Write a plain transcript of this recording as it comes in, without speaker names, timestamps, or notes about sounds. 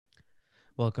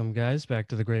Welcome, guys, back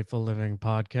to the Grateful Living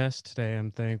podcast. Today,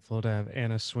 I'm thankful to have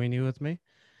Anna Sweeney with me.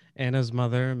 Anna's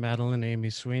mother, Madeline Amy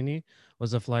Sweeney,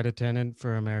 was a flight attendant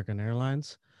for American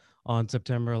Airlines. On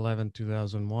September 11,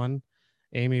 2001,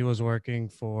 Amy was working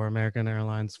for American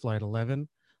Airlines Flight 11,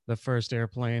 the first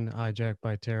airplane hijacked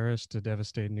by terrorists to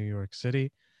devastate New York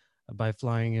City by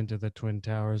flying into the Twin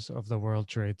Towers of the World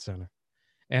Trade Center.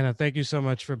 Anna, thank you so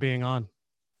much for being on.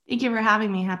 Thank you for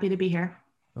having me. Happy to be here.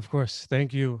 Of course.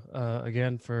 Thank you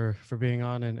again for being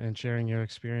on and sharing your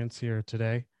experience here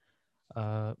today.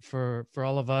 For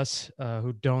all of us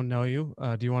who don't know you,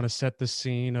 do you want to set the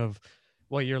scene of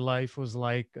what your life was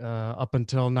like up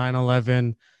until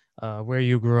 9/11, where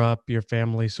you grew up, your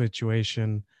family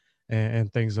situation, and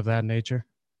things of that nature?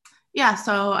 Yeah,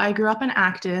 so I grew up in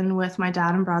Acton with my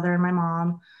dad and brother and my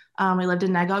mom. We lived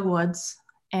in Nagog Woods,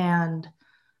 and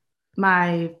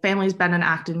my family's been in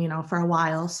Acton, for a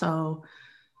while. So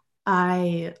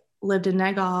I lived in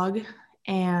Nagog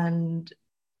and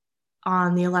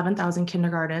on the 11th, I was in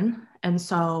kindergarten. And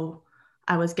so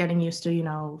I was getting used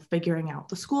to, figuring out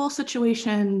the school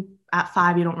situation. At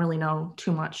 5, you don't really know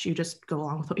too much. You just go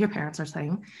along with what your parents are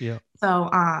saying. Yeah. So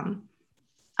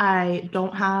I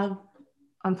don't have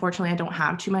unfortunately, I don't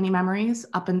have too many memories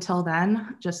up until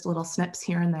then, just little snips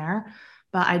here and there.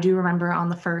 But I do remember on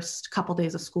the first couple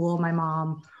days of school, my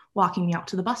mom walking me out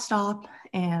to the bus stop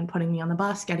and putting me on the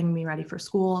bus, getting me ready for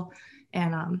school,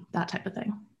 and that type of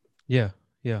thing. Yeah.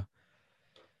 Yeah.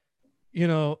 You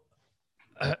know,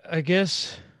 I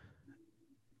guess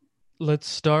let's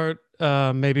start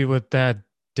maybe with that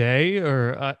day,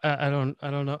 or I don't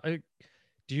know.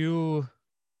 Do you?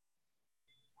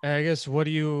 I guess what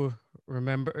do you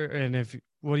remember, and if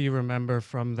what do you remember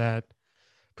from that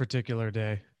particular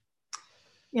day?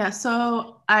 Yeah,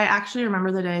 so I actually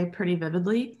remember the day pretty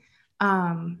vividly.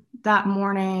 That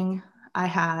morning, I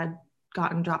had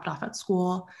gotten dropped off at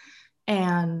school,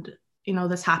 and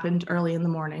this happened early in the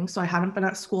morning. So I haven't been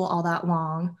at school all that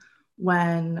long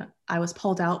when I was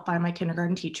pulled out by my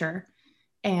kindergarten teacher,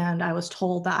 and I was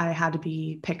told that I had to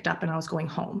be picked up and I was going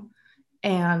home.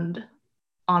 And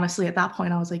honestly, at that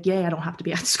point, I was like, yay, I don't have to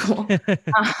be at school.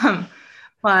 Um,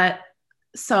 but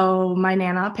so my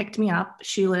nana picked me up.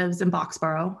 She lives in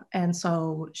Boxborough. And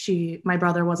so my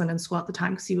brother wasn't in school at the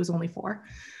time because he was only 4.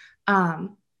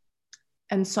 Um,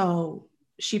 and so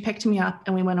she picked me up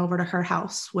and we went over to her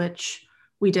house, which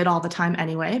we did all the time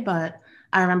anyway. But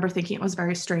I remember thinking it was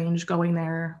very strange going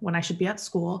there when I should be at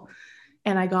school.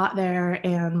 And I got there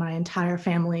and my entire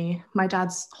family, my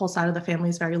dad's whole side of the family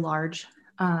is very large.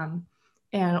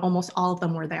 And almost all of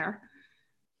them were there.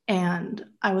 And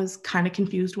I was kind of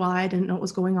confused why. I didn't know what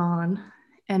was going on.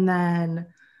 And then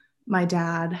my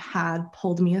dad had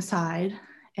pulled me aside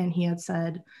and he had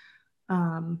said,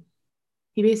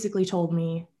 he basically told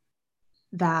me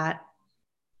that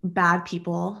bad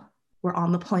people were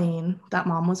on the plane that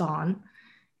mom was on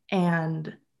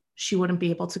and she wouldn't be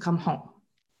able to come home.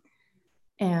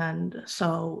 And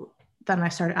so then I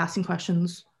started asking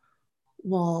questions.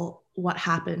 Well, what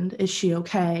happened? Is she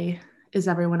okay? Is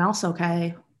everyone else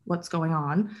okay? What's going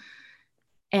on?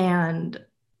 And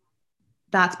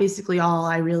that's basically all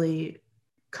I really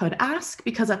could ask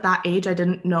because at that age, I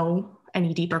didn't know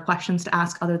any deeper questions to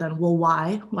ask other than, well,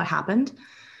 why? What happened?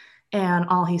 And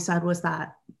all he said was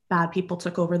that bad people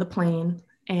took over the plane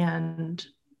and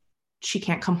she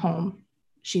can't come home.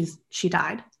 She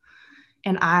died.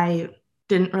 And I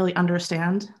didn't really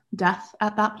understand death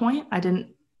at that point. I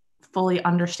didn't fully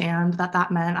understand that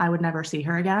that meant I would never see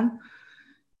her again.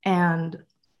 And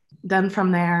then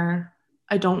from there,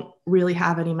 I don't really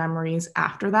have any memories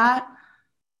after that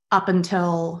up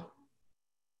until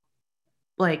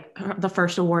like the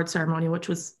first award ceremony, which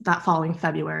was that following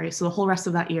February. So the whole rest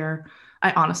of that year,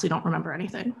 I honestly don't remember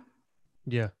anything.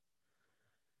 Yeah.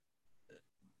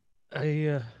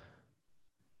 I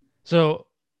so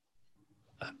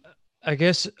I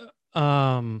guess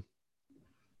um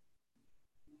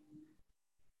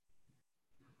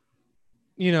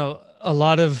a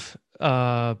lot of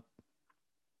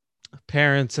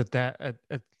parents at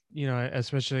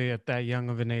especially at that young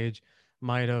of an age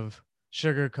might have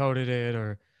sugarcoated it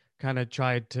or kind of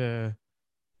tried to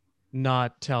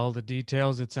not tell the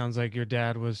details. It sounds like your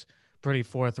dad was pretty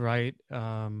forthright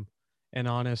and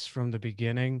honest from the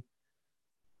beginning.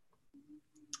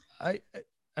 I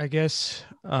i guess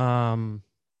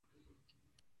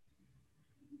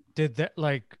did that,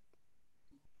 like,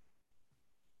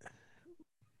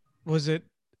 was it,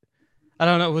 I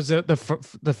don't know. Was it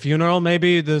the funeral?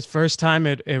 Maybe the first time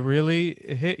it really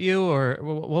hit you, or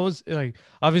what was like?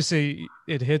 Obviously,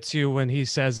 it hits you when he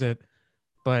says it,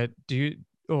 but do you?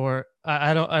 Or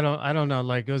I don't know.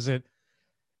 Like, was it?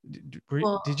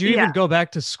 Well, Did you yeah, even go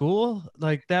back to school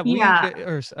like that week? yeah,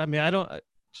 Or I mean, I don't.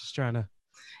 Just trying to.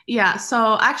 yeah.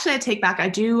 So actually, I take back. I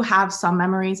do have some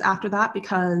memories after that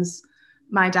because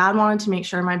my dad wanted to make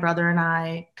sure my brother and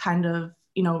I kind of,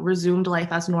 resumed life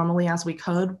as normally as we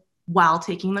could while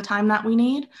taking the time that we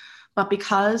need. But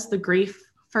because the grief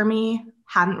for me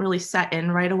hadn't really set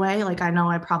in right away, like I know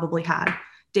I probably had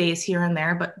days here and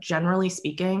there, but generally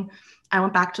speaking, I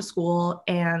went back to school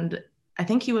and I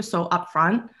think he was so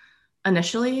upfront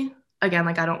initially. Again,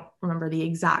 like I don't remember the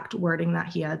exact wording that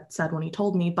he had said when he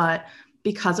told me, but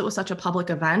because it was such a public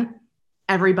event,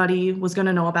 everybody was going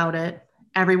to know about it.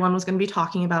 Everyone was going to be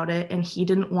talking about it. And he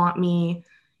didn't want me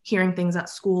hearing things at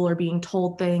school or being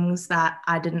told things that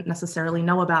I didn't necessarily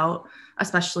know about,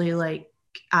 especially like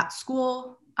at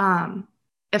school.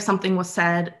 If something was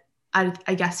said,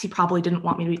 I guess he probably didn't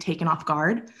want me to be taken off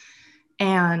guard.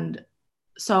 And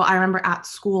so I remember at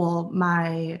school,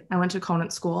 I went to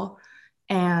Conant school,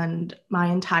 and my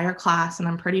entire class, and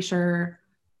I'm pretty sure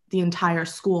the entire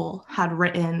school had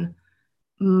written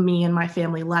me and my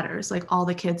family letters. Like all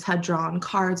the kids had drawn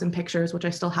cards and pictures, which I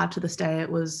still have to this day.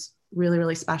 It was really,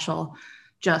 really special.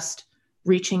 Just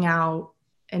reaching out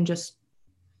and just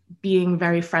being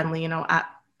very friendly, at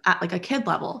like a kid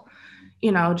level,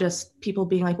 just people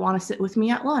being like, want to sit with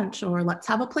me at lunch or let's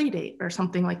have a play date or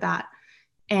something like that.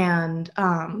 And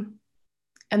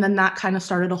then that kind of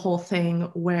started a whole thing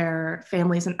where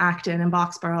families in Acton and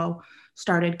Boxborough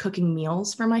started cooking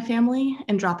meals for my family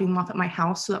and dropping them off at my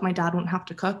house so that my dad wouldn't have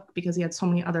to cook because he had so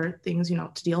many other things,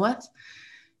 to deal with.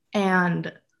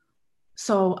 And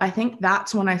so I think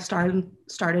that's when I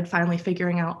started finally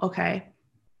figuring out, okay,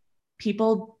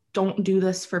 people don't do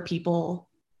this for people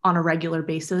on a regular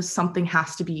basis. Something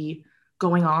has to be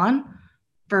going on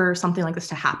for something like this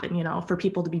to happen, for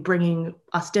people to be bringing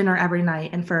us dinner every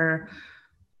night and for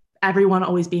everyone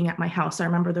always being at my house. I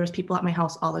remember there was people at my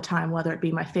house all the time, whether it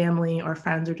be my family or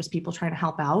friends or just people trying to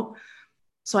help out.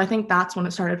 So I think that's when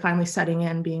it started finally setting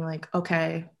in, being like,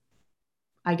 okay,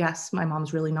 I guess my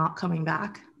mom's really not coming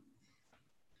back.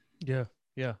 Yeah,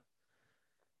 yeah.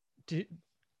 Do,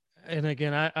 and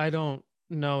again, I don't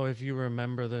know if you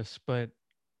remember this, but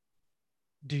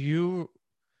do you,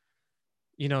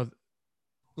 you know,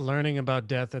 learning about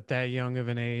death at that young of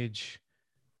an age,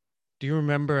 do you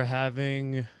remember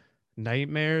having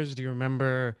nightmares? Do you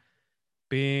remember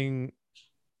being,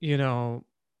 you know,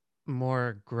 more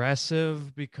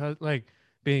aggressive because like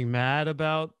being mad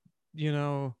about, you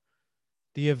know,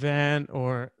 the event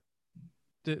or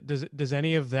does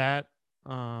any of that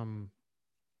um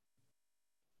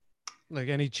like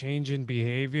any change in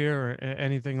behavior or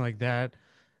anything like that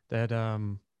that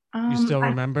you still I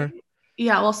remember? think,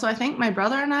 yeah, well, so I think my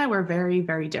brother and I were very,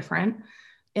 very different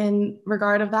in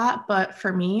regard of that. But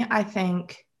for me, I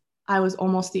think I was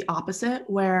almost the opposite,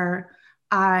 where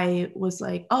I was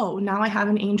like, oh, now I have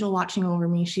an angel watching over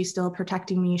me. She's still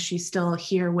protecting me. She's still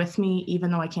here with me,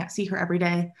 even though I can't see her every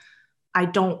day. I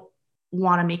don't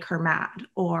want to make her mad,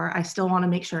 or I still want to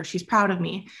make sure she's proud of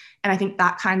me. And I think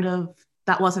that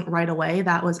wasn't right away.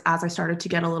 That was as I started to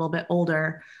get a little bit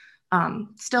older,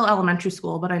 still elementary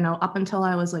school, but I know up until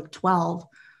I was like 12,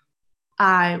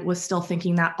 I was still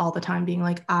thinking that all the time, being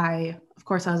like, of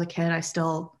course, I was a kid. I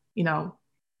still,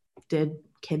 did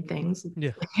kid things,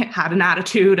 Yeah. had an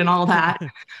attitude and all that.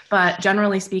 But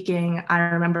generally speaking, I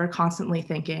remember constantly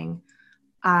thinking,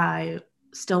 I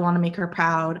still want to make her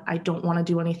proud. I don't want to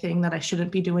do anything that I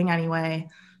shouldn't be doing anyway.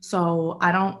 So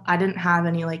I didn't have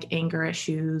any like anger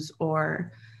issues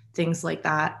or things like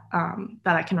that,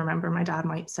 that I can remember. My dad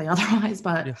might say otherwise,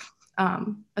 but Yeah.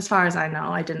 as far as I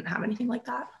know, I didn't have anything like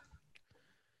that.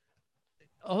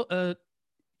 Oh,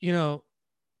 you know,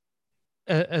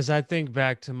 as I think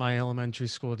back to my elementary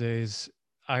school days,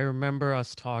 I remember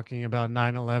us talking about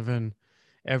 9/11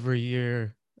 every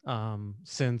year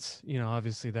since, you know,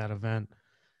 obviously that event.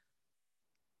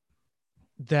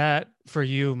 That for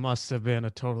you must have been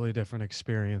a totally different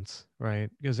experience,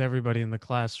 right? Because everybody in the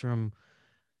classroom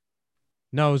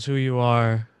knows who you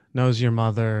are, knows your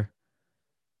mother.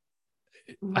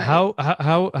 Right.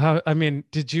 How I mean,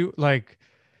 did you like,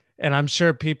 and I'm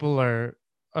sure people are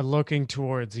looking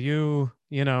towards you,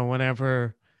 you know,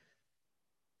 whenever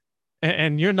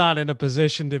and you're not in a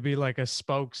position to be like a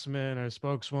spokesman or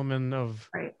spokeswoman of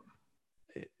Right.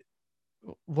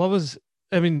 what was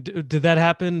I mean, did that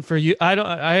happen for you?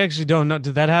 I actually don't know.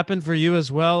 Did that happen for you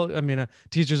as well? I mean,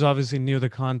 teachers obviously knew the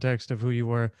context of who you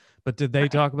were, but did they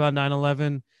Right. talk about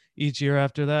 9/11 each year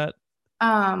after that?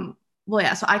 Um, well,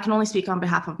 yeah, so I can only speak on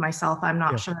behalf of myself. I'm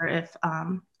not Yeah. sure if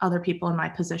other people in my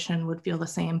position would feel the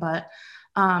same, but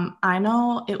I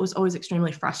know it was always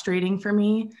extremely frustrating for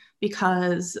me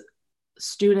because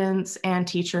students and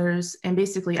teachers and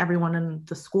basically everyone in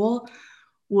the school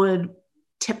would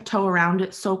tiptoe around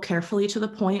it so carefully to the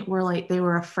point where like they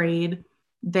were afraid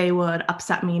they would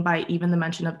upset me by even the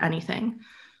mention of anything.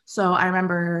 So I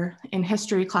remember in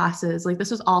history classes, like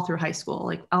this was all through high school,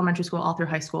 like elementary school, all through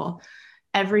high school,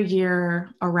 every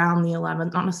year around the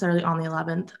 11th, not necessarily on the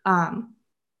 11th,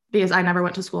 because I never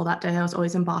went to school that day. I was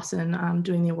always in Boston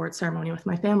doing the award ceremony with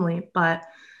my family. But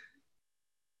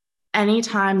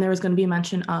anytime there was going to be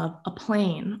mention of a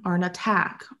plane or an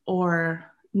attack or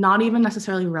not even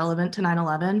necessarily relevant to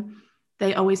 9/11,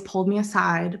 they always pulled me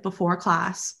aside before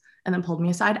class and then pulled me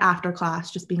aside after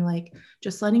class, just being like,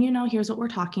 just letting you know, here's what we're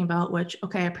talking about, which,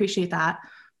 okay, I appreciate that.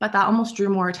 But that almost drew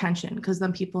more attention because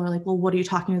then people are like, well, what are you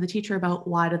talking to the teacher about?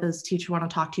 Why does this teacher want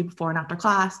to talk to you before and after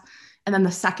class? And then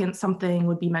the second something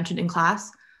would be mentioned in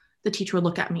class, the teacher would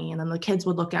look at me and then the kids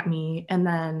would look at me and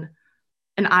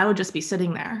I would just be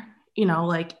sitting there,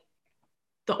 like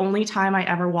the only time I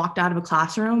ever walked out of a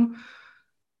classroom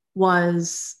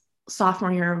was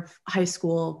sophomore year of high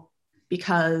school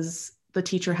because the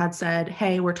teacher had said,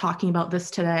 hey, we're talking about this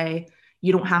today.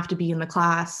 You don't have to be in the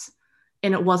class.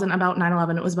 And it wasn't about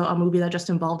 9/11. It was about a movie that just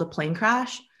involved a plane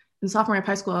crash. In sophomore year of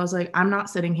high school, I was like, I'm not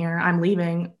sitting here. I'm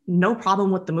leaving. No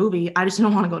problem with the movie. I just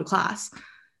don't want to go to class.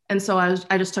 And so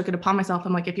I just took it upon myself.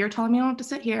 I'm like, if you're telling me I don't have to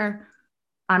sit here,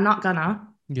 I'm not gonna.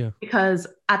 Yeah. Because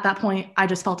at that point, I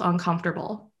just felt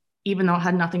uncomfortable, even though it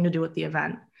had nothing to do with the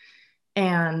event.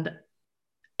 And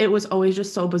it was always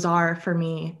just so bizarre for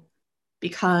me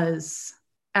because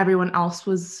everyone else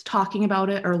was talking about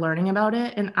it or learning about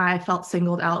it. And I felt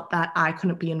singled out that I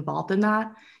couldn't be involved in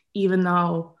that, even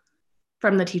though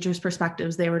from the teachers'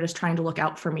 perspectives, they were just trying to look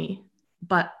out for me.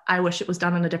 But I wish it was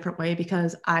done in a different way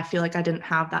because I feel like I didn't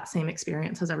have that same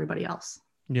experience as everybody else.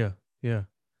 Yeah. Yeah.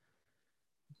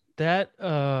 That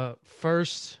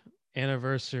first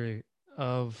anniversary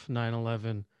of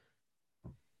 9/11,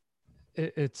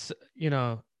 it's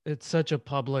it's such a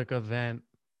public event.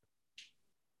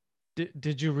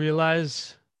 Did you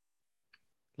realize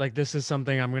like this is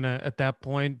something I'm gonna at that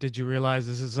point? Did you realize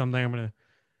this is something I'm gonna?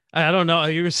 I don't know.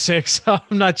 You were six. So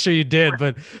I'm not sure you did,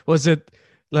 but was it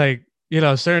like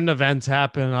certain events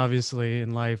happen obviously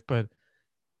in life, but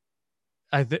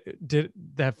did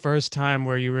that first time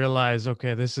where you realize,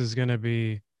 okay, this is gonna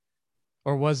be,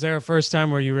 or was there a first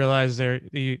time where you realized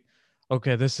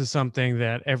okay, this is something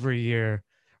that every year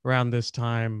around this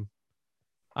time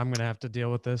I'm gonna have to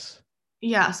deal with this?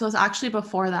 Yeah, so it's actually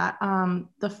before that.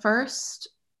 The first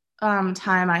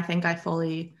time I think I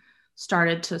fully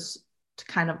started to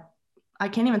kind of, I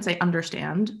can't even say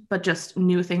understand, but just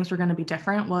knew things were going to be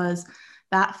different was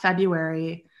that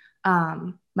February.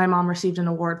 My mom received an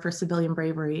award for civilian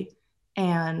bravery,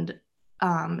 and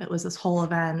it was this whole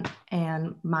event,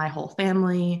 and my whole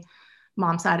family,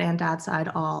 mom's side and dad's side,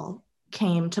 all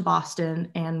came to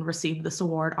Boston and received this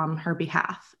award on her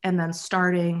behalf. And then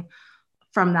starting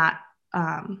from that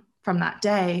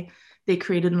day, they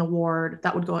created an award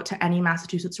that would go out to any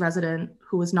Massachusetts resident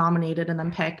who was nominated and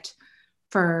then picked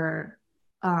for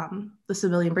the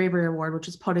Civilian Bravery Award, which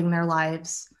is putting their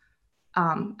lives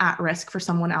at risk for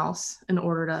someone else in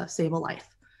order to save a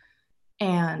life.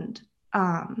 And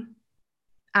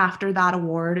after that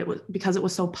award, it was because it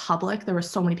was so public, there were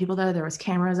so many people there was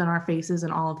cameras in our faces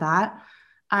and all of that.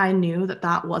 I knew that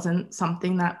that wasn't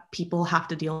something that people have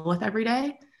to deal with every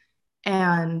day.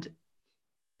 And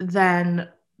then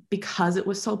because it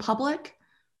was so public,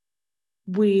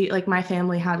 we, like, my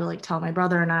family had to like tell my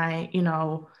brother and I,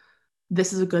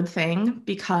 this is a good thing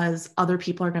because other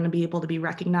people are going to be able to be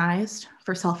recognized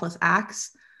for selfless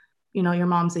acts. Your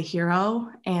mom's a hero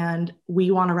and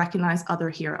we want to recognize other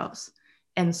heroes.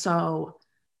 And so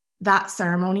that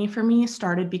ceremony for me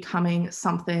started becoming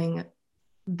something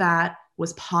that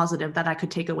was positive that I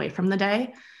could take away from the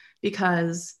day,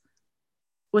 because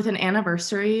with an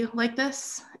anniversary like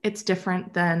this, it's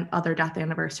different than other death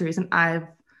anniversaries. And I've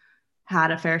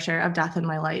had a fair share of death in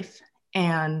my life.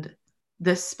 And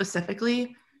this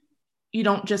specifically, you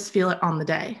don't just feel it on the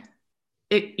day.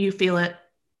 You feel it.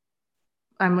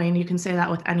 I mean, you can say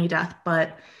that with any death,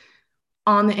 but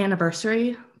on the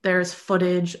anniversary, there's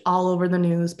footage all over the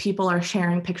news. People are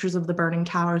sharing pictures of the burning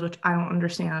towers, which I don't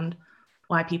understand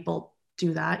why people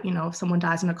do that. If someone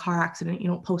dies in a car accident, you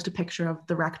don't post a picture of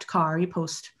the wrecked car, you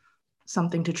post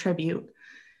something to tribute.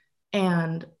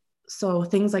 And so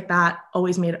things like that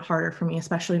always made it harder for me,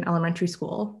 especially in elementary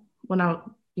school when I,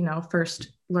 first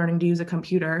learning to use a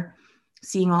computer,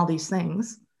 seeing all these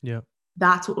things. Yeah.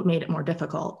 That's what made it more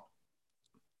difficult.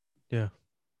 Yeah.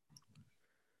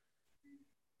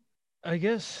 I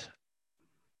guess,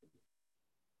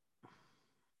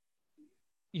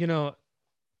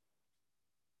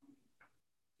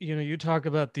 you talk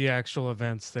about the actual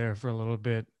events there for a little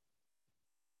bit.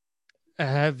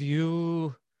 Have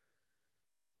you,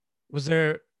 was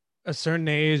there a certain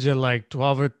age at like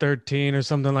 12 or 13 or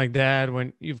something like that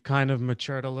when you've kind of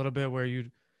matured a little bit where you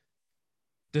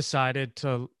decided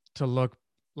to look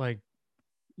like,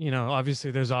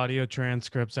 obviously there's audio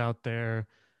transcripts out there.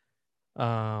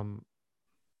 Um,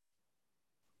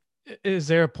 is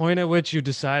there a point at which you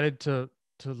decided to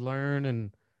learn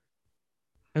and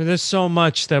I mean, there's so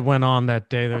much that went on that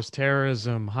day. There's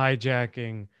terrorism,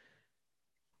 hijacking,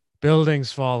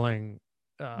 buildings falling,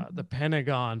 the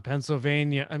Pentagon,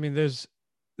 Pennsylvania. I mean, there's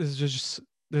just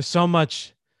there's so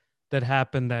much that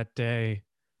happened that day.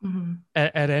 Mhm.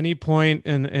 At any point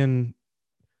in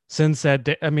since that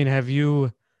day, I mean, have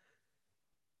you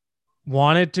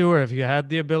wanted to, or have you had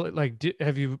the ability? Like,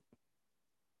 have you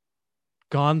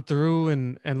gone through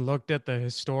and looked at the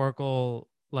historical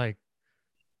like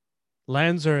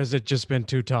lens, or has it just been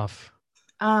too tough?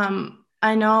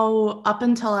 I know up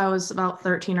until I was about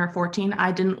 13 or 14,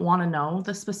 I didn't want to know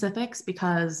the specifics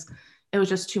because it was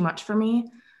just too much for me.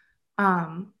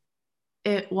 Um,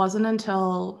 it wasn't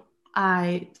until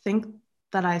I think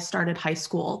that I started high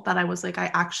school that I was like, I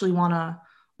actually want to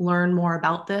learn more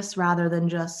about this rather than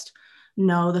just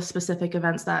know the specific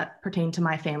events that pertain to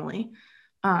my family.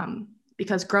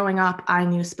 Because growing up, I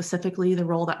knew specifically the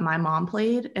role that my mom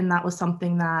played, and that was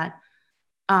something that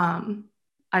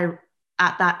I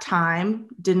at that time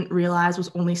didn't realize was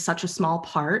only such a small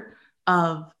part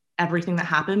of everything that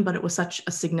happened, but it was such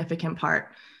a significant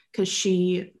part because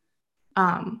she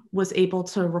was able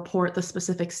to report the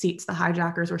specific seats the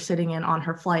hijackers were sitting in on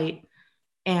her flight.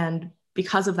 And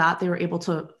because of that, they were able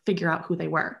to figure out who they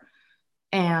were.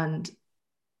 And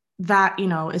that,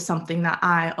 is something that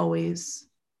I always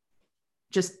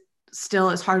just still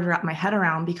is hard to wrap my head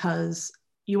around because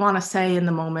you want to say in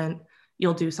the moment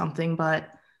you'll do something, but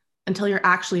until you're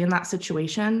actually in that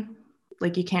situation,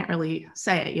 like you can't really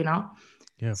say it.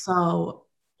 Yeah. So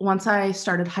once I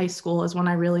started high school is when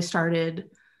I really started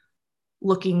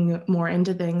looking more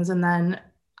into things. And then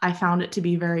I found it to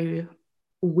be very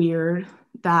weird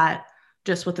that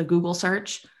just with a Google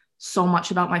search, so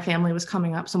much about my family was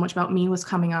coming up, so much about me was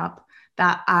coming up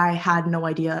that I had no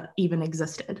idea even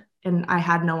existed. And I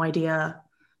had no idea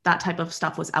that type of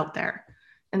stuff was out there.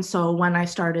 And so when I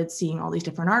started seeing all these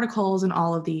different articles and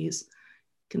all of these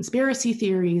conspiracy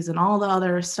theories and all the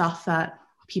other stuff that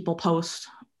people post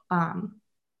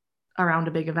around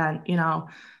a big event,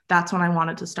 that's when I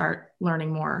wanted to start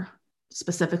learning more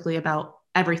specifically about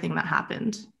everything that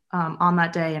happened on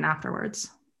that day and afterwards.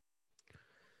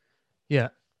 Yeah.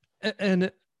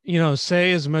 And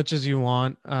say as much as you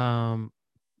want.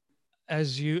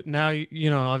 As you now,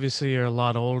 obviously you're a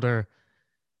lot older.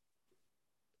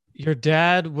 Your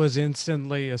dad was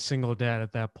instantly a single dad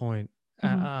at that point.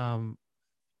 Mm-hmm.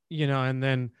 And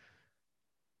then,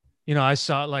 I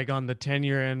saw like on the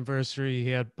 10-year anniversary, he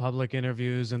had public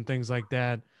interviews and things like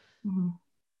that. Mm-hmm.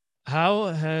 How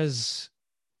has,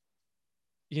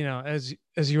 as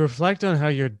you reflect on how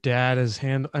your dad has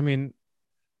handled, I mean,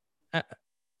 uh,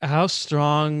 how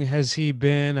strong has he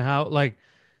been? How like,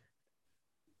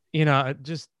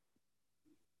 just,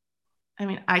 I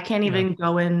mean, I can't you know, even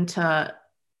go into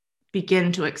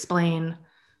begin to explain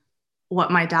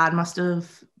what my dad must have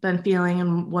been feeling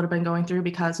and would have been going through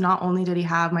because not only did he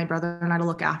have my brother and I to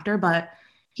look after, but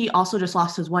he also just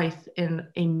lost his wife in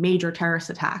a major terrorist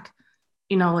attack.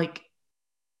 Like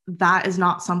that is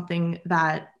not something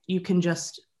that you can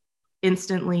just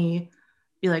instantly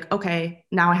be like, okay,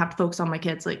 now I have to focus on my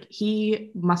kids. Like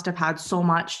he must have had so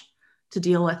much to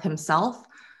deal with himself.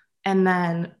 And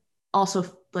then also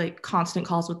like constant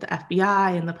calls with the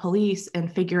FBI and the police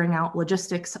and figuring out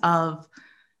logistics of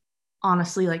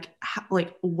honestly like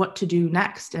what to do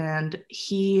next. And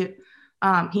he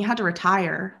had to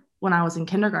retire when I was in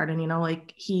kindergarten,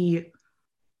 like he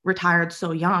retired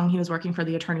so young. He was working for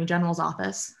the Attorney General's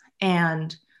office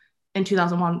and in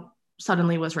 2001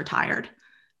 suddenly was retired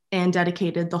and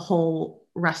dedicated the whole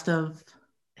rest of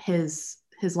his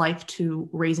life to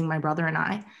raising my brother and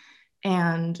I.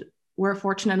 And we're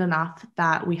fortunate enough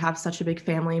that we have such a big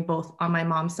family, both on my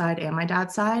mom's side and my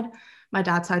dad's side. My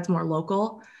dad's side's more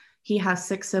local. He has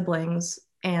 6 siblings,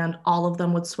 and all of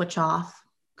them would switch off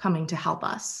coming to help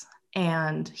us.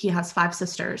 And he has 5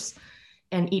 sisters,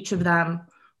 and each of them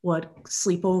would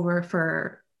sleep over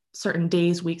for certain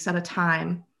days, weeks at a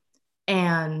time,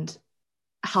 and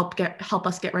help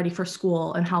us get ready for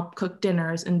school and help cook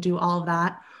dinners and do all of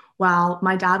that while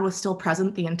my dad was still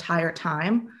present the entire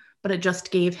time, but it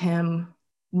just gave him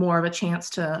more of a chance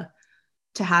to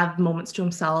have moments to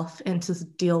himself and to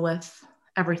deal with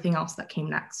everything else that came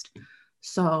next.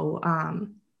 So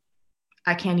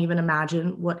I can't even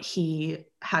imagine what he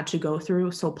had to go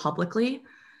through so publicly.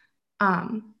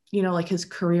 Like his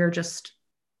career just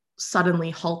suddenly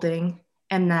halting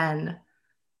and then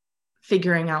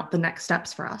figuring out the next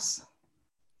steps for us.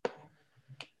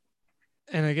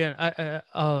 And again,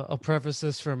 I'll preface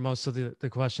this for most of the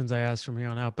questions I ask from here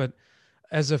on out, but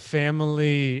as a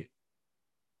family,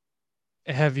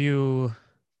 have you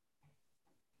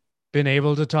been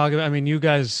able to talk about, I mean, you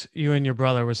and your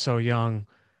brother were so young.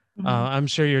 Mm-hmm. I'm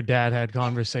sure your dad had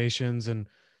conversations and,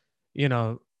 you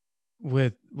know,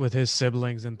 with his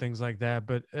siblings and things like that.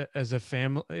 But as a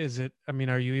family, I mean,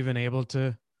 are you even able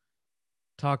to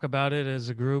talk about it as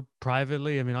a group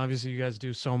privately? I mean, obviously you guys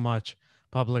do so much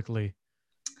publicly.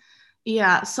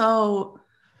 Yeah. So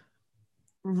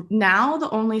now the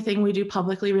only thing we do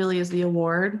publicly really is the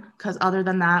award. Because other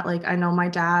than that, like I know my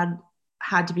dad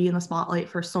had to be in the spotlight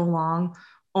for so long,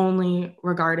 only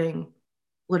regarding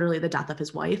literally the death of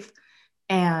his wife.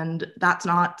 And that's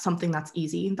not something that's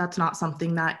easy. That's not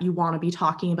something that you want to be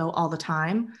talking about all the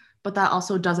time. But that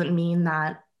also doesn't mean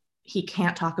that he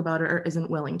can't talk about it or isn't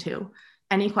willing to.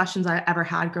 Any questions I ever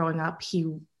had growing up,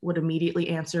 he would immediately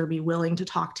answer, be willing to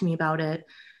talk to me about it.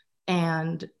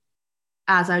 And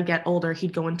as I get older,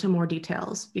 he'd go into more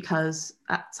details because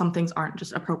some things aren't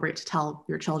just appropriate to tell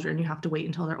your children. You have to wait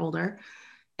until they're older.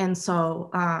 And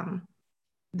so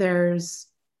there's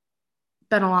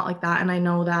been a lot like that. And I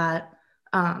know that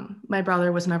my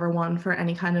brother was never one for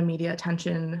any kind of media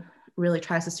attention, really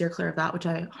tries to steer clear of that, which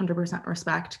I 100%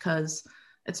 respect because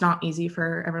it's not easy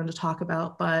for everyone to talk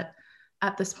about. But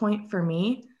at this point for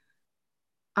me,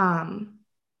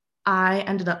 I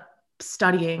ended up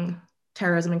studying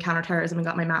terrorism and counterterrorism and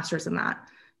got my master's in that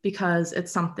because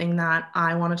it's something that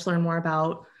I wanted to learn more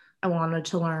about. I wanted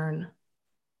to learn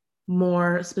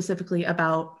more specifically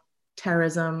about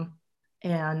terrorism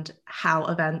and how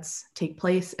events take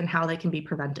place and how they can be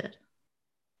prevented.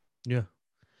 Yeah.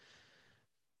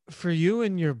 For you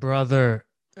and your brother,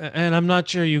 and I'm not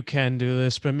sure you can do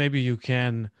this, but maybe you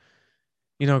can,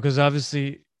 because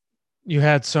obviously you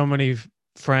had so many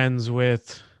friends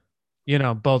with,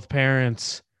 both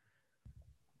parents.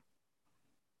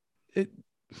 It,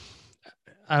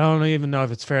 I don't even know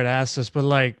if it's fair to ask this, but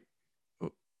like,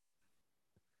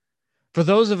 for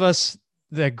those of us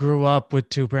that grew up with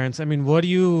two parents, I mean, what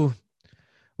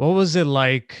was it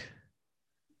like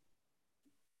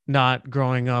not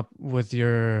growing up with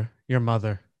your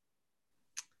mother?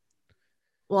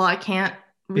 Well, I can't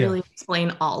Yeah. really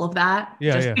explain all of that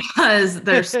just Yeah, because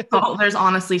yeah. there's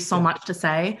honestly so Yeah. much to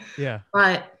say. Yeah.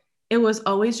 But it was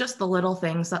always just the little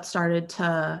things that started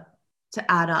to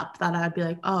add up that I'd be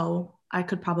like, oh, I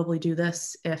could probably do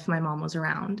this if my mom was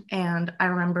around. And I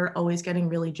remember always getting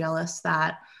really jealous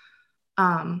that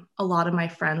a lot of my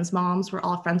friends' moms were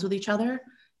all friends with each other.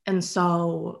 And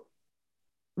so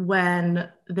when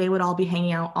they would all be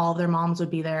hanging out, all of their moms would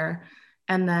be there.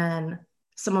 And then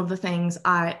some of the things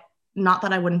not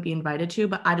that I wouldn't be invited to,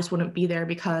 but I just wouldn't be there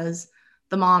because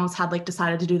the moms had like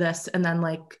decided to do this. And then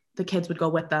like the kids would go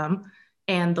with them.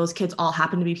 And those kids all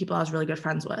happened to be people I was really good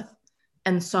friends with.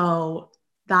 And so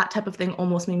that type of thing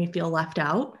almost made me feel left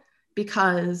out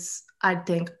because I'd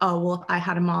think, oh, well, if I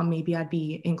had a mom, maybe I'd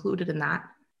be included in that.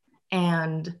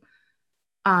 And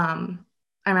I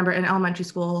remember in elementary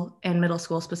school and middle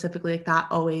school specifically, like that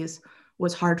always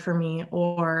was hard for me.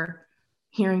 Or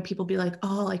hearing people be like,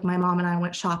 oh, like my mom and I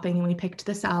went shopping and we picked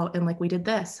this out and like we did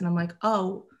this. And I'm like,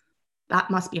 oh,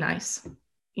 that must be nice,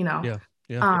 you know? Yeah.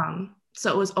 Yeah. So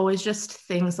it was always just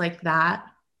things like that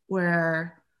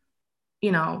where,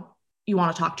 you know, you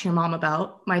want to talk to your mom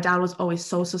about. My dad was always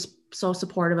so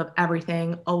supportive of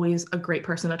everything, always a great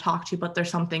person to talk to, but there's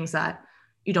some things that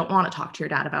you don't want to talk to your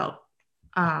dad about.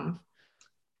 Um,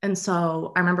 and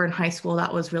so I remember in high school,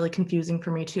 that was really confusing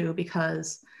for me too,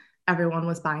 because everyone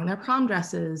was buying their prom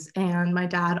dresses. And my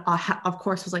dad, of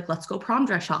course, was like, let's go prom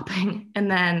dress shopping.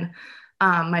 And then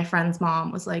my friend's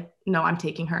mom was like, no, I'm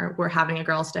taking her. We're having a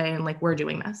girls' day and like, we're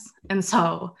doing this. And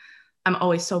so I'm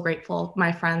always so grateful.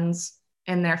 My friends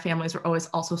and their families were always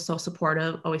also so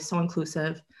supportive, always so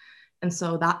inclusive. And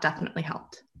so that definitely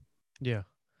helped. Yeah.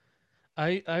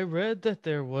 I read that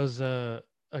there was a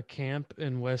camp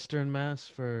in Western Mass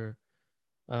for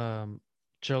um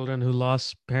children who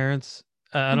lost parents.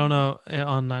 I don't know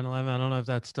on 9/11. I don't know if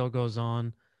that still goes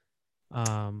on.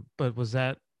 But was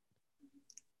that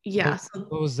Yeah. what So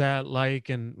what was that like,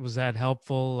 and was that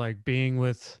helpful, like being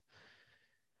with,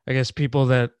 I guess, people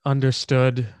that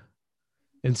understood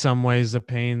in some ways the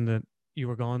pain that you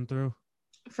were going through?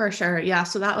 for sure. Yeah.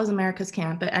 So that was America's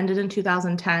Camp. It ended in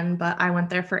 2010, but I went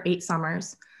there for 8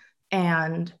 summers.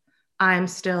 And I'm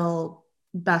still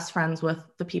best friends with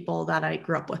the people that I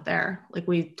grew up with there. Like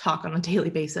we talk on a daily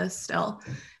basis still.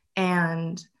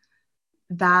 And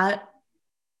that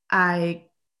I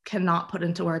cannot put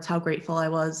into words how grateful I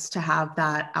was to have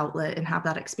that outlet and have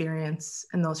that experience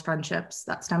and those friendships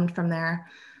that stemmed from there.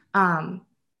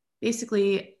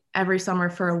 Basically, every summer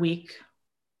for a week,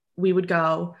 we would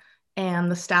go,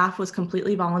 and the staff was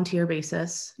completely volunteer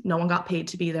basis. No one got paid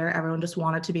to be there. Everyone just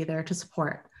wanted to be there to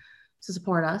support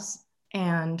us.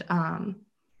 And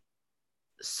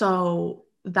so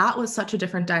that was such a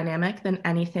different dynamic than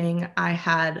anything I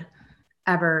had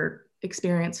ever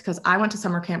experienced, because I went to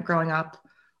summer camp growing up,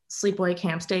 sleepaway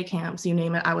camps, day camps, you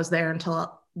name it. I was there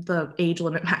until the age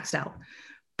limit maxed out.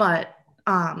 But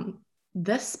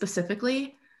this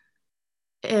specifically,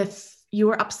 if you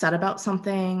were upset about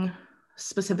something,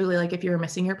 specifically like if you were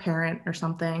missing your parent or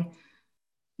something,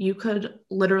 you could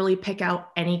literally pick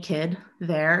out any kid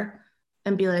there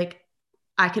and be like,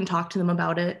 I can talk to them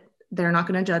about it. They're not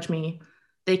going to judge me.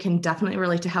 They can definitely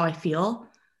relate to how I feel.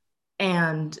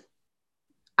 And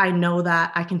I know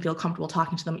that I can feel comfortable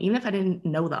talking to them, even if I didn't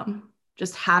know them.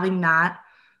 Just having that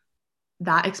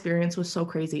experience was so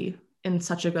crazy in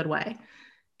such a good way.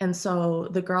 And so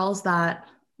the girls that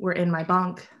were in my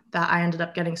bunk that I ended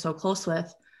up getting so close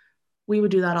with, we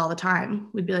would do that all the time.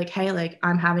 We'd be like, hey, like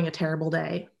I'm having a terrible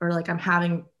day, or like I'm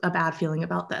having a bad feeling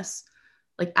about this,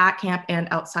 like at camp and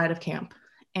outside of camp.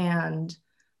 And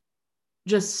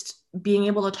just being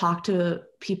able to talk to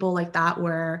people like that,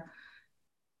 where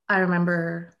I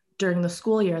remember during the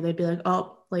school year, they'd be like,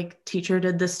 oh, like teacher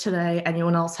did this today.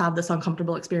 Anyone else have this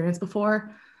uncomfortable experience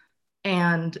before?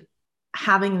 And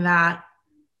having that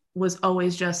was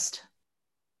always just,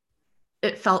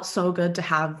 it felt so good to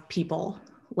have people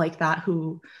like that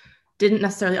who didn't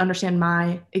necessarily understand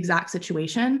my exact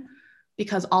situation,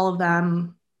 because all of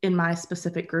them in my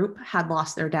specific group had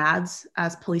lost their dads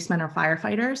as policemen or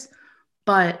firefighters,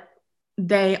 but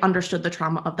they understood the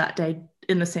trauma of that day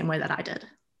in the same way that I did.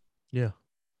 Yeah.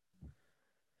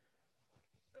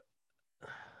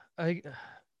 I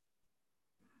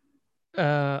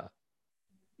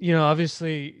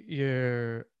obviously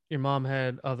your mom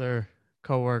had other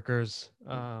coworkers,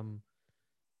 the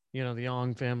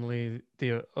Young family,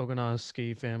 the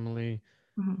Ogonowski family,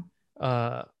 Mm-hmm.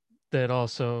 uh, that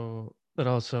also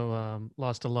lost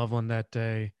a loved one that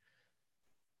day.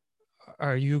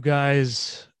 Are you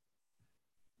guys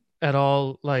at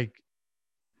all like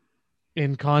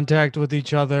in contact with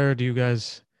each other? Do you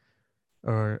guys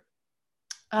or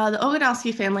The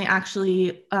Ogonowski family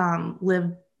actually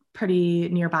lived pretty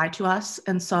nearby to us.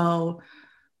 And so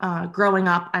growing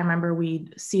up, I remember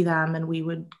we'd see them and we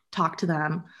would talk to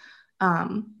them.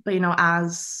 But,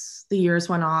 as the years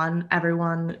went on,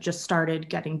 everyone just started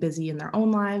getting busy in their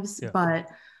own lives. Yeah. But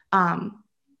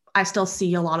I still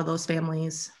see a lot of those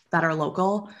families that are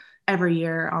local every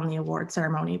year on the award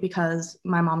ceremony, because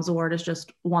my mom's award is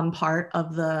just one part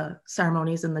of the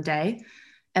ceremonies in the day.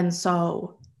 And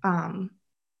so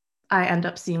I end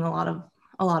up seeing a lot of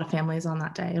families on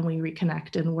that day, and we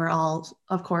reconnect, and we're all,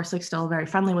 of course, like still very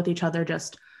friendly with each other,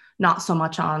 just not so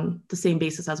much on the same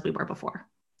basis as we were before.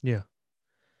 Yeah.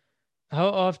 How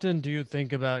often do you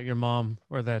think about your mom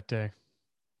or that day?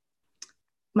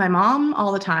 My mom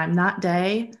all the time. That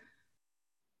day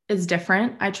is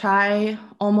different. I try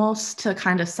almost to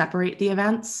kind of separate the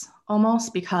events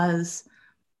almost, because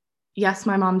yes,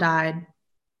 my mom died.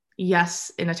 Yes,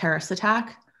 in a terrorist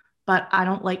attack, but I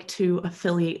don't like to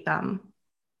affiliate them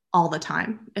all the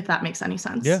time, if that makes any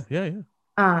sense. Yeah.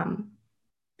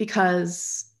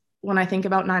 Because when I think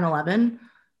about 9/11,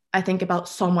 I think about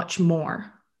so much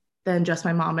more than just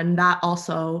my mom. And that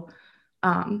also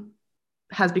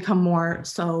has become more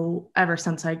so ever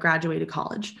since I graduated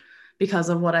college, because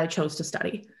of what I chose to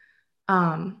study.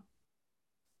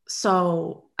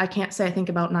 So I can't say I think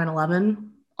about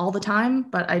 9/11 all the time,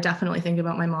 but I definitely think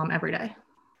about my mom every day.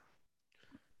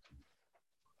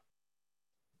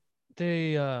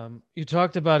 You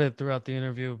talked about it throughout the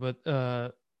interview, but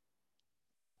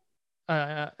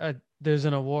there's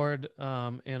an award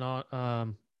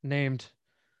named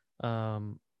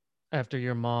after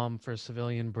your mom for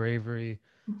civilian bravery.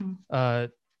 Mm-hmm.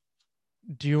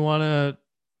 Do you want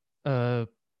to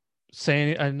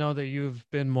say I know that you've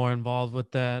been more involved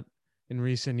with that in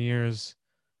recent years.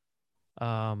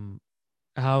 How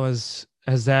has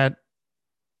that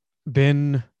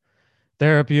been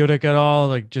therapeutic at all?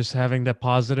 Like just having that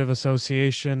positive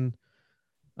association,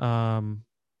 or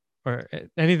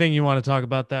anything you want to talk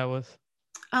about that with?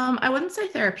 I wouldn't say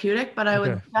therapeutic, but I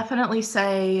Okay. would definitely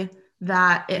say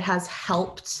that it has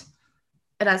helped.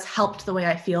 It has helped the way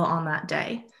I feel on that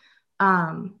day.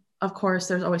 Of course,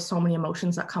 there's always so many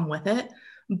emotions that come with it,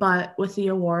 But with the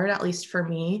award, at least for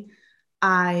me,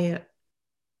 I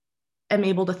am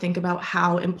able to think about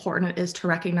how important it is to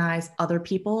recognize other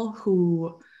people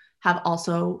who have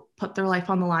also put their life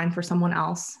on the line for someone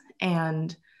else.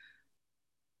 And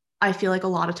I feel like a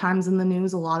lot of times in the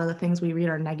news, a lot of the things we read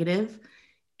are negative.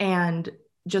 And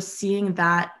just seeing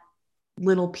that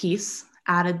little piece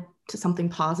added to something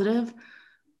positive,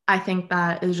 I think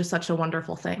that is just such a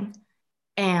wonderful thing.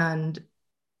 And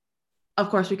of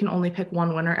course, we can only pick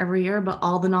one winner every year, but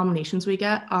all the nominations we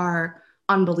get are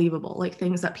unbelievable, like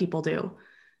things that people do.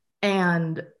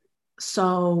 And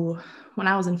so when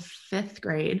I was in fifth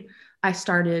grade, I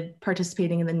started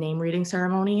participating in the name reading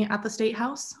ceremony at the State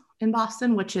House in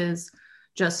Boston, which is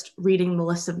just reading the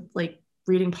list of, like,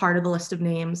 reading part of the list of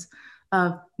names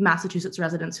of Massachusetts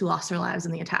residents who lost their lives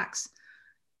in the attacks.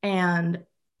 And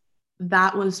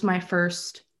that was my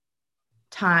first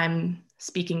time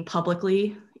speaking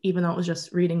publicly, even though it was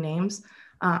just reading names.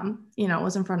 It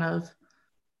was in front of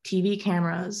TV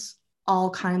cameras, all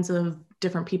kinds of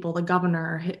different people, the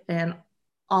governor and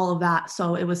all of that.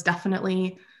 So it was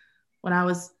definitely, when I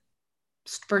was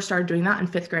first started doing that in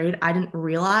fifth grade, I didn't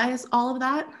realize all of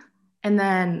that. But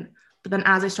then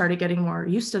as I started getting more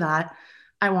used to that,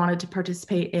 I wanted to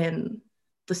participate in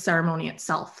the ceremony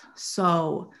itself.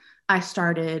 So I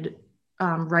started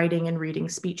writing and reading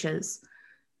speeches,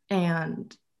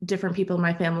 and different people in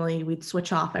my family, we'd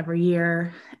switch off every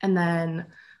year. And then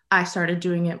I started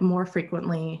doing it more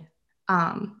frequently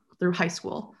through high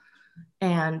school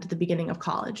and the beginning of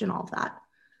college and all of that.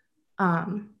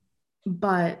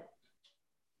 But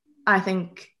I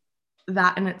think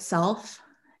that in itself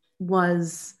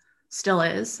still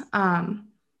is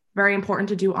very important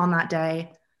to do on that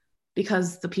day,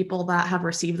 because the people that have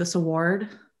received this award,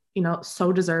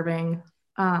 so deserving,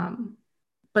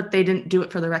 but they didn't do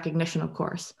it for the recognition, of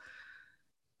course.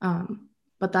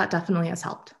 But that definitely has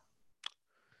helped.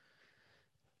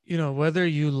 Whether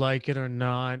you like it or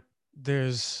not,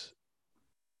 there's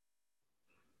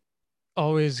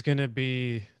always going to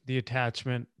be the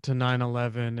attachment to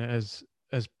 9/11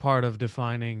 as part of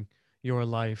defining your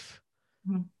life.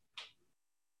 Mm-hmm.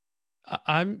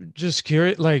 I'm just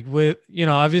curious, like, with,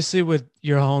 obviously with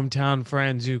your hometown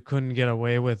friends, you couldn't get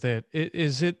away with it.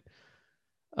 Is it,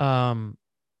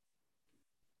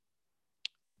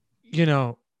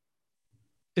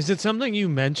 is it something you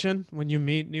mention when you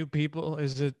meet new people?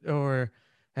 Or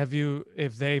have you,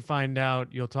 if they find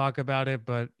out, you'll talk about it,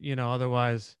 but,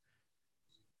 otherwise,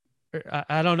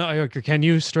 I don't know. Can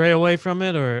you stray away from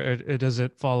it, or does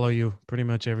it follow you pretty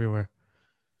much everywhere?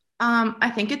 I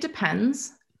think it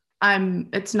depends.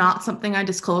 It's not something I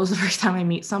disclose the first time I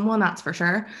meet someone, that's for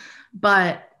sure.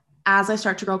 But as I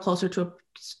start to grow closer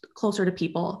to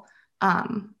people,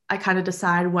 I kind of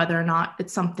decide whether or not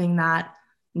it's something that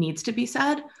needs to be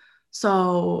said.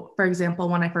 So, for example,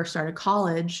 when I first started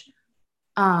college,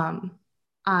 the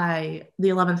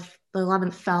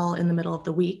 11th fell in the middle of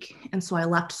the week, and so I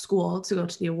left school to go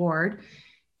to the award.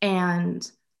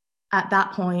 And at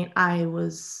that point, I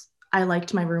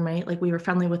liked my roommate. Like, we were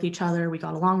friendly with each other. We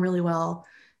got along really well.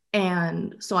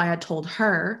 And so I had told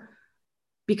her,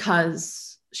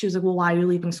 because she was like, well, why are you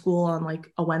leaving school on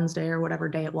like a Wednesday or whatever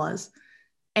day it was?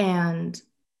 And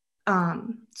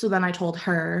so then I told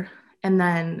her, and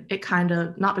then it kind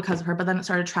of, not because of her, but then it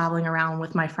started traveling around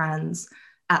with my friends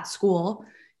at school.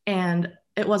 And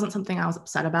it wasn't something I was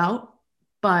upset about,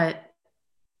 but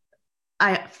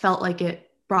I felt like it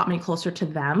brought me closer to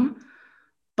them.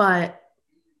 But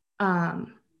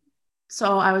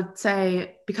so I would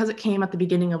say, because it came at the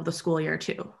beginning of the school year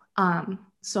too.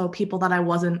 So people that I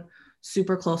wasn't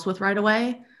super close with right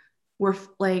away were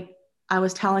like, I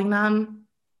was telling them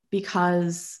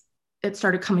because it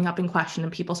started coming up in question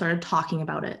and people started talking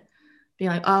about it, being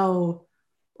like, oh,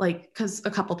 like, because a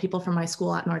couple people from my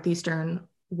school at Northeastern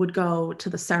would go to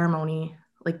the ceremony,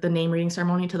 like the name reading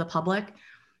ceremony, to the public.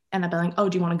 And I'd be like, oh,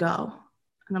 do you want to go?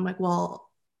 And I'm like, well,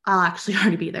 I'll actually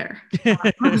already be there.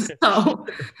 So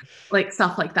like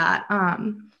stuff like that,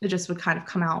 it just would kind of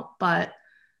come out. But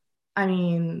I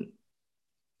mean,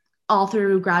 all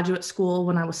through graduate school,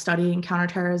 when I was studying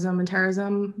counterterrorism and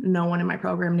terrorism, no one in my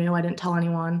program knew. I didn't tell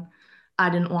anyone. I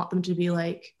didn't want them to be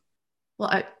like, well,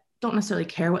 I don't necessarily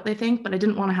care what they think, but I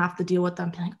didn't want to have to deal with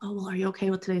them being like, oh, well, are you okay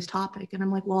with today's topic? And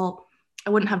I'm like, well, I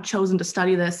wouldn't have chosen to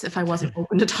study this if I wasn't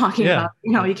open to talking about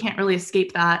it. You can't really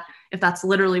escape that if that's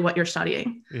literally what you're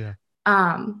studying. Yeah.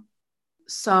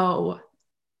 So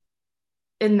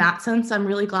in that sense, I'm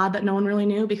really glad that no one really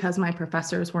knew, because my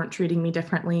professors weren't treating me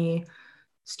differently.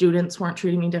 Students weren't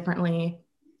treating me differently,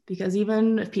 because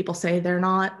even if people say they're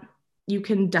not, you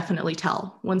can definitely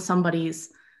tell when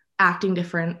somebody's acting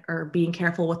different or being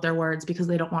careful with their words because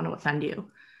they don't want to offend you.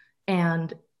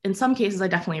 And in some cases, I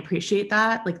definitely appreciate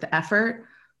that, like the effort,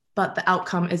 but the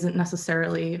outcome isn't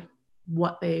necessarily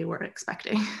what they were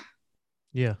expecting.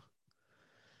 Yeah.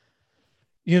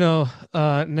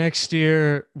 Next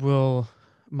year will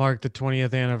mark the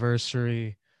 20th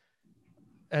anniversary.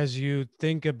 As you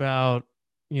think about,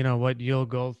 what you'll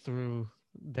go through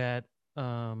that,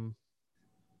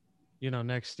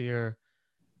 next year,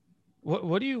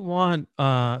 what do you want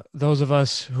those of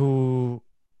us who,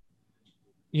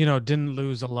 didn't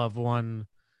lose a loved one,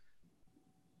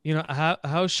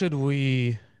 how should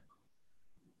we,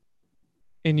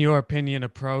 in your opinion,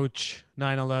 approach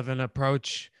 9/11,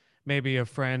 approach maybe a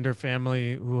friend or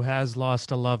family who has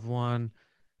lost a loved one,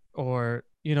 or,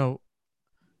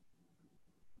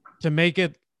 to make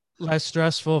it less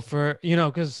stressful for,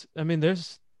 because I mean,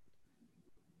 there's,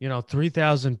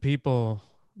 3,000 people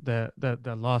that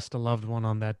lost a loved one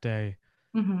on that day.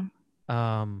 Mm-hmm.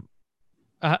 Um,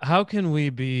 how can we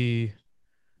be,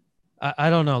 I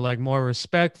don't know, like more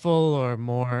respectful or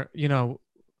more,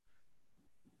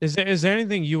 is there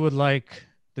anything you would like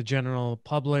the general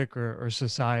public or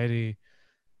society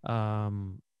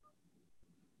um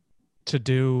to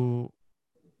do,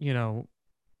 you know,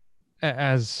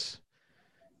 as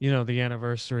the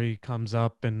anniversary comes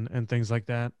up and things like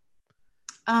that?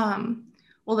 Um,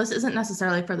 well, this isn't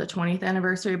necessarily for the 20th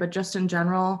anniversary, but just in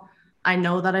general, I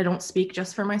know that I don't speak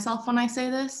just for myself when I say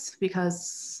this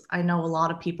because I know a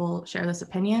lot of people share this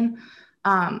opinion.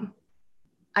 Um,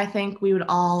 I think we would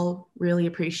all really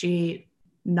appreciate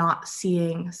not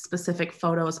seeing specific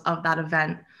photos of that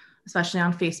event, especially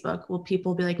on Facebook. Will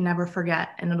people be like, never forget,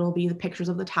 and it'll be the pictures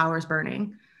of the towers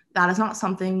burning? That is not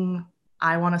something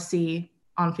I want to see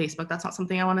on Facebook. That's not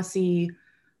something I want to see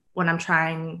when I'm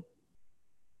trying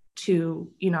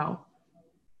to,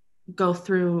 go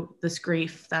through this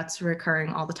grief that's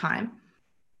recurring all the time.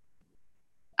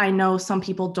 I know some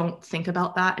people don't think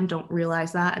about that and don't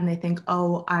realize that, and they think,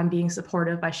 oh, I'm being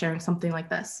supportive by sharing something like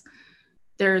this.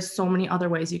 There's so many other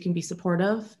ways you can be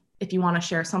supportive. If you want to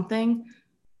share something,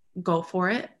 go for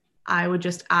it. I would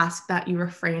just ask that you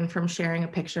refrain from sharing a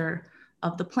picture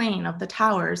of the plane, of the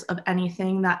towers, of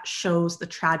anything that shows the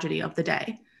tragedy of the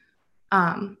day.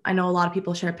 I know a lot of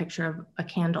people share a picture of a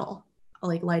candle,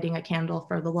 like lighting a candle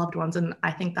for the loved ones, and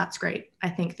I think that's great. I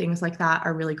think things like that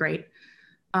are really great.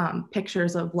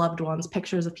 Pictures of loved ones,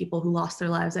 pictures of people who lost their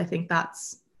lives, I think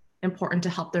that's important to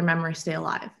help their memory stay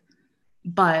alive.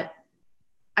 But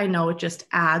I know it just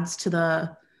adds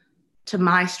to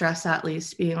my stress, at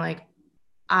least, being like,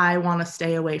 I want to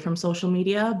stay away from social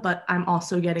media, but I'm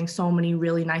also getting so many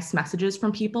really nice messages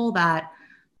from people that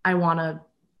I want to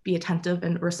be attentive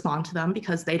and respond to them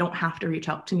because they don't have to reach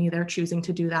out to me. They're choosing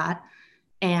to do that.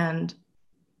 And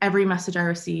every message I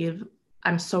receive,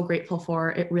 I'm so grateful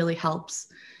for. It really helps.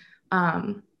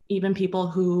 Even people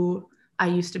who I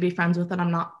used to be friends with and I'm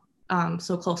not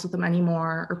so close with them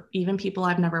anymore, or even people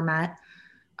I've never met,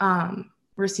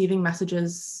 receiving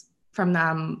messages from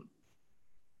them,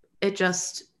 it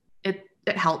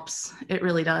helps. It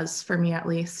really does, for me at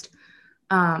least.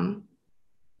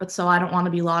 But so I don't want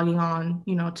to be logging on,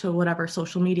 to whatever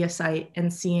social media site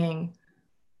and seeing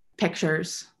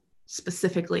pictures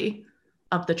specifically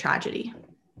of the tragedy.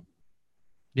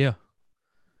 Yeah.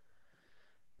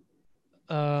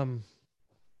 um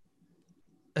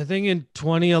I think in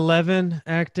 2011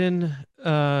 Acton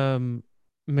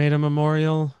made a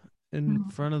memorial in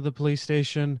Mhm. front of the police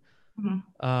station.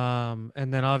 Mhm.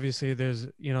 And then obviously there's,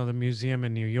 the museum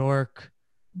in New York.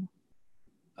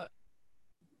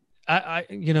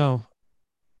 Uh,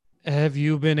 have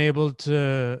you been able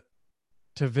to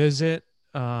visit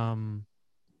um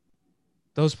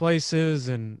those places?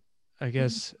 And I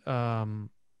guess, how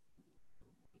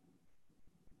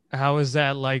is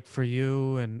that like for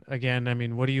you? And again, I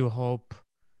mean, what do you hope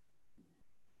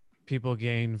people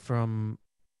gain from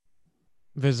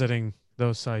visiting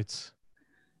those sites?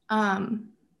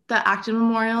 Um, the Acton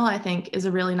Memorial, I think, is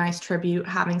a really nice tribute,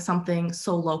 having something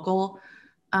so local.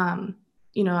 Um,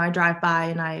 I drive by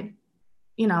and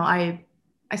you know, I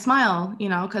I smile,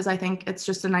 because I think it's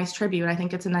just a nice tribute. I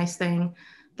think it's a nice thing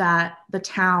that the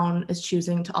town is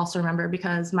choosing to also remember,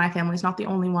 because my family's not the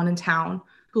only one in town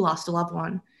who lost a loved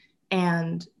one.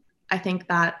 And I think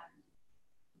that,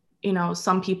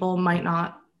 some people might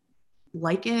not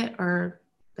like it or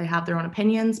they have their own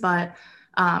opinions, but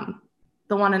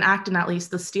the one in Acton, at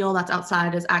least, the steel that's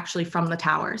outside is actually from the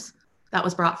towers that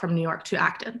was brought from New York to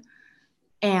Acton.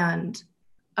 And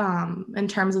in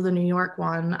terms of the New York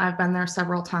one, I've been there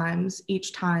several times.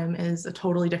 Each time is a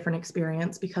totally different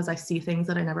experience because I see things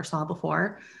that I never saw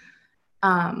before.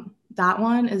 that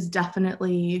one is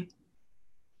definitely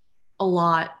a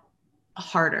lot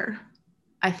harder,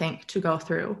 I think, to go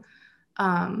through.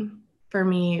 For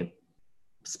me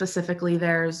specifically,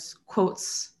 there's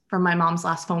quotes from my mom's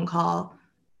last phone call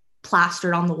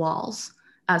plastered on the walls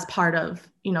as part of,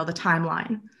 the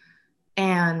timeline.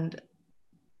 And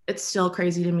it's still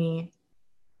crazy to me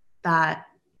that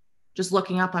just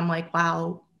looking up, I'm like,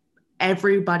 wow,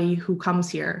 everybody who comes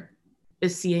here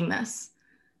is seeing this.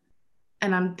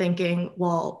 And I'm thinking,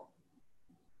 well,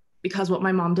 because what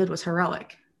my mom did was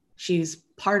heroic. She's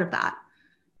part of that.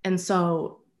 And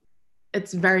so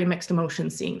it's very mixed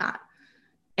emotions seeing that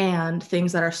and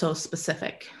things that are so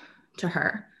specific to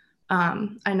her.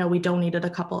 I know we donated a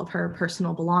couple of her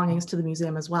personal belongings to the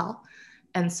museum as well.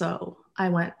 And so I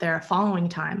went there following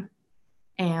time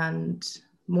and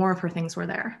more of her things were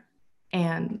there.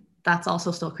 And that's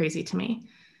also still crazy to me.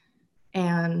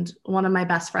 And one of my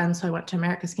best friends who I went to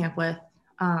America's Camp with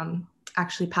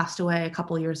actually passed away a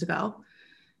couple of years ago.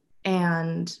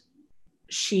 And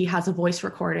she has a voice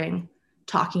recording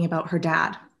talking about her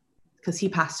dad because he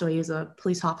passed away as a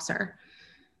police officer.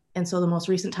 And so the most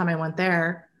recent time I went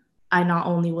there, I not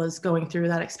only was going through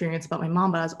that experience about my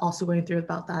mom, but I was also going through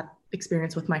about that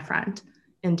experience with my friend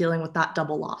and dealing with that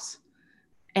double loss.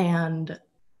 And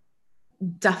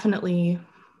definitely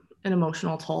an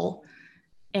emotional toll.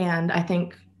 And I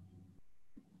think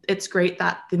it's great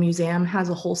that the museum has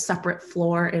a whole separate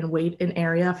floor and wait in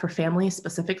area for families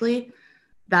specifically,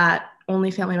 that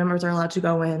only family members are allowed to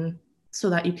go in so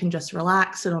that you can just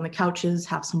relax, sit on the couches,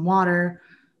 have some water,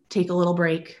 take a little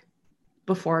break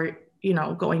before,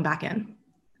 going back in.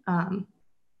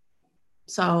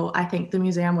 So I think the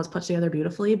museum was put together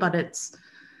beautifully, but it's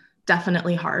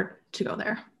definitely hard to go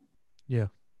there. Yeah.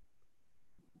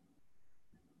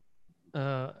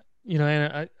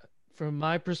 And from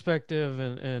my perspective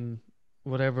and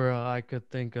whatever I could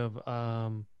think of,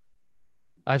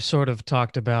 I've sort of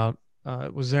talked about,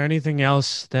 was there anything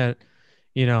else that,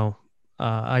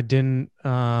 I didn't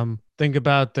think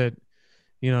about that,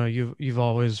 you've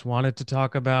always wanted to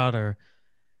talk about or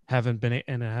haven't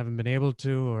been able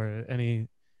to, or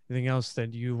anything else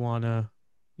that you wanna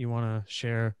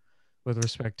share with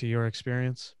respect to your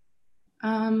experience?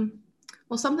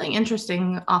 Well, something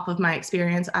interesting off of my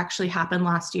experience actually happened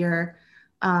last year.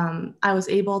 I was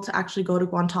able to actually go to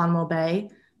Guantanamo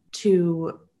Bay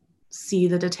to see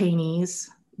the detainees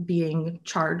being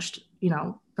charged,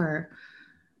 for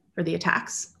the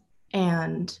attacks.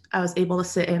 And I was able to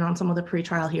sit in on some of the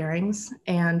pretrial hearings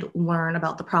and learn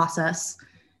about the process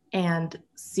and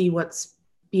see what's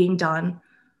being done,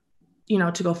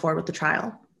 to go forward with the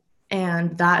trial.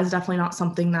 And that is definitely not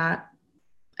something that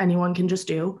anyone can just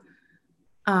do.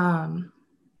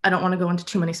 I don't want to go into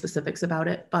too many specifics about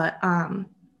it, but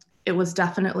it was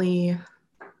definitely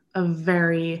a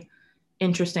very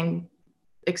interesting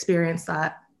experience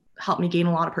that helped me gain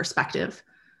a lot of perspective.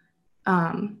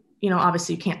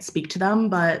 Obviously you can't speak to them,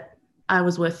 but I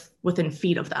was within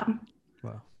feet of them.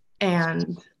 Wow.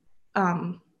 And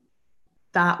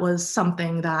that was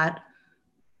something that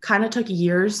kind of took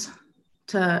years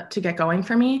to get going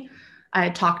for me. I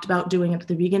had talked about doing it at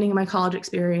the beginning of my college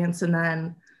experience, and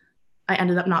then I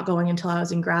ended up not going until I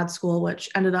was in grad school, which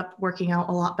ended up working out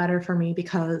a lot better for me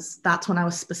because that's when I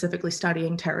was specifically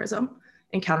studying terrorism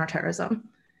and counterterrorism.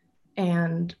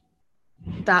 And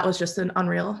that was just an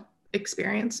unreal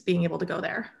experience being able to go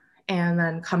there and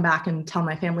then come back and tell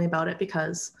my family about it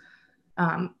because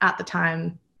at the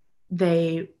time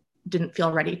they didn't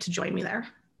feel ready to join me there.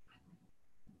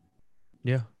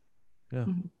 Yeah. Yeah.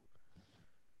 Mhm.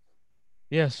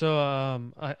 Yeah. So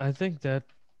I think that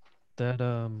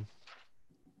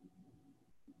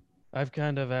I've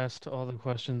kind of asked all the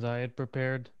questions I had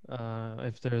prepared.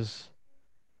 If there's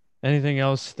anything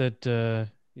else that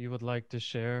you would like to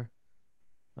share,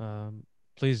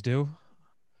 please do.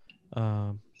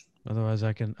 Um, Otherwise,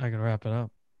 I can wrap it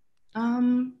up.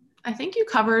 I think you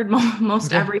covered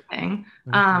most Okay. everything.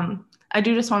 Okay. I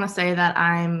do just want to say that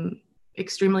I'm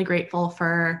extremely grateful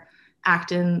for the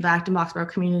Acton Boxborough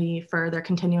community for their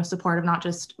continuous support of not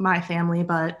just my family,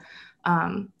 but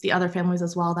the other families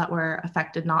as well that were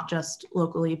affected, not just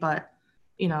locally, but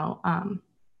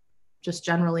just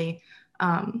generally.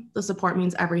 The support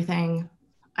means everything.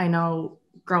 I know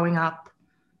growing up,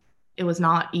 it was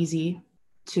not easy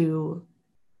to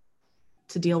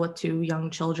deal with two young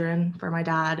children for my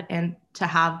dad and to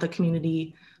have the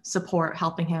community support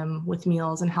helping him with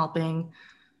meals and helping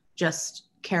just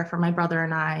care for my brother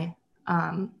and I.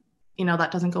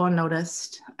 That doesn't go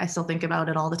unnoticed. I still think about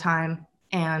it all the time,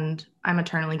 and I'm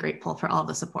eternally grateful for all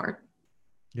the support.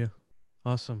 Yeah.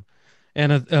 Awesome.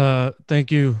 Anna,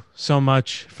 thank you so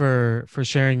much for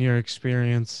sharing your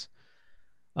experience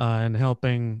and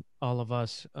helping all of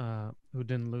us who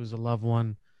didn't lose a loved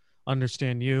one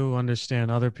understand you,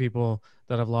 understand other people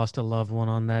that have lost a loved one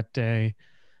on that day.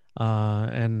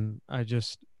 And I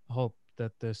just hope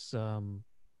that this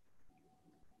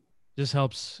just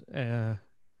helps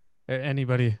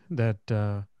anybody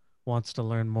that wants to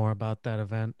learn more about that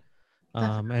event.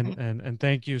 Definitely. And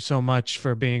thank you so much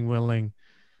for being willing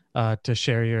to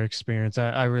share your experience.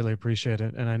 I really appreciate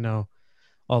it, and I know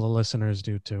all the listeners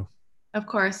do too. Of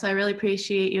course, I really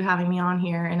appreciate you having me on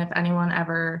here. And if anyone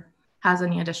ever has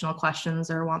any additional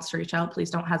questions or wants to reach out, please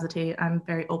don't hesitate. I'm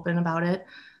very open about it.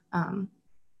 Um,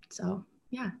 so,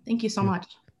 yeah, thank you so Yeah.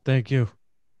 much. Thank you.